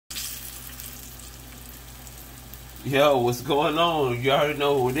Yo, what's going on? You already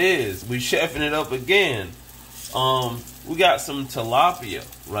know who it is. We chefing it up again. We got some tilapia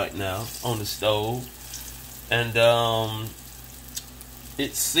right now on the stove, and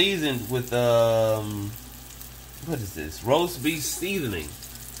it's seasoned with what is this? Roast beef seasoning.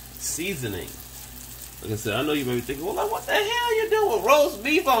 Seasoning. Like I said, I know you may be thinking, well, like, what the hell you doing with roast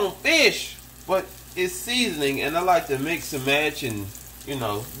beef on fish? But it's seasoning, and I like to mix and match and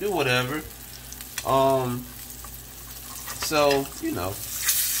do whatever. So,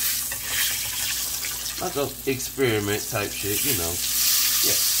 like a experiment type shit, Yeah,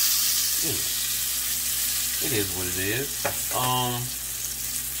 it is what it is.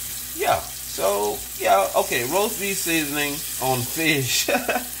 Yeah. So, yeah, okay, roast beef seasoning on fish.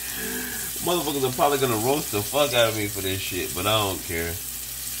 Motherfuckers are probably gonna roast the fuck out of me for this shit, but I don't care.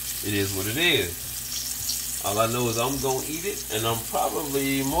 It is what it is. All I know is I'm gonna eat it, and I'm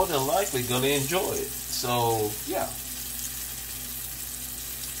probably more than likely gonna enjoy it. So, yeah.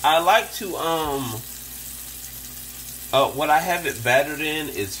 I like to what I have it battered in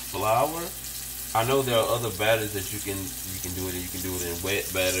is flour. I know there are other batters that you can do it in. You can do it in wet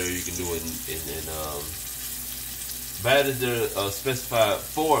batter. You can do it in batters that are specified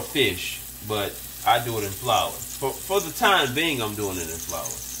for fish, but I do it in flour. For the time being, I'm doing it in flour.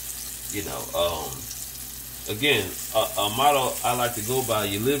 Again, a motto I like to go by: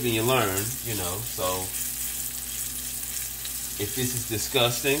 you live and you learn. So. If this is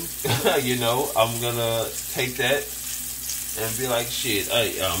disgusting, I'm gonna take that and be like, shit,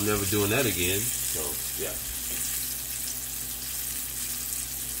 hey, I'm never doing that again. So, yeah.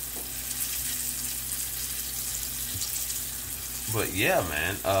 But yeah,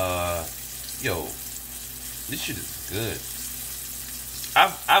 man, yo, this shit is good.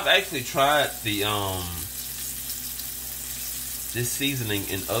 I've actually tried the this seasoning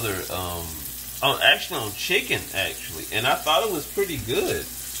in other actually on chicken, actually, and I thought it was pretty good.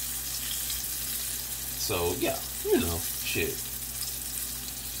 So yeah, shit.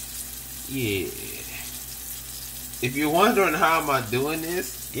 Yeah. If you're wondering how am I doing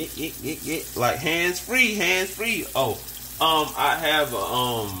this, like hands free. Oh, I have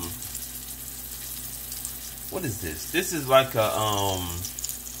a what is this? This is like a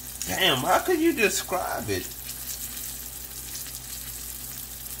damn. How could you describe it?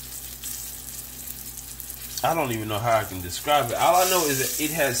 I don't even know how I can describe it. All I know is that it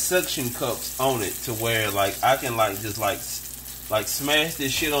has suction cups on it to where like I can just smash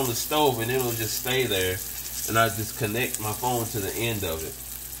this shit on the stove and it'll just stay there, and I just connect my phone to the end of it,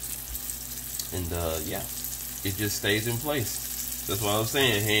 and yeah, it just stays in place. That's what I was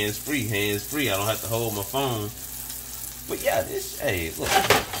saying. Hands free. I don't have to hold my phone. But yeah, hey, look.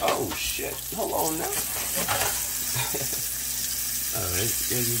 Oh shit. Hold on now. All right.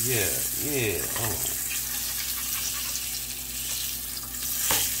 Yeah.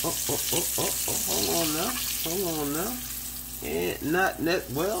 Oh, hold on now. And not that,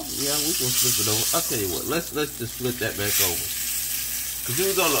 well, yeah, we can flip it over. I'll tell you what, let's just flip that back over. Because it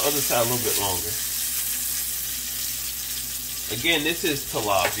was on the other side a little bit longer. Again, this is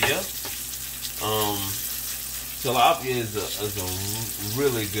tilapia. Tilapia is a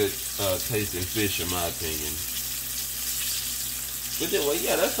really good tasting fish in my opinion. But anyway,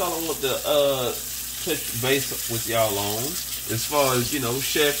 yeah, that's all I want to touch base with y'all on. As far as,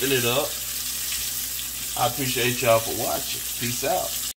 chefing it up. I appreciate y'all for watching. Peace out.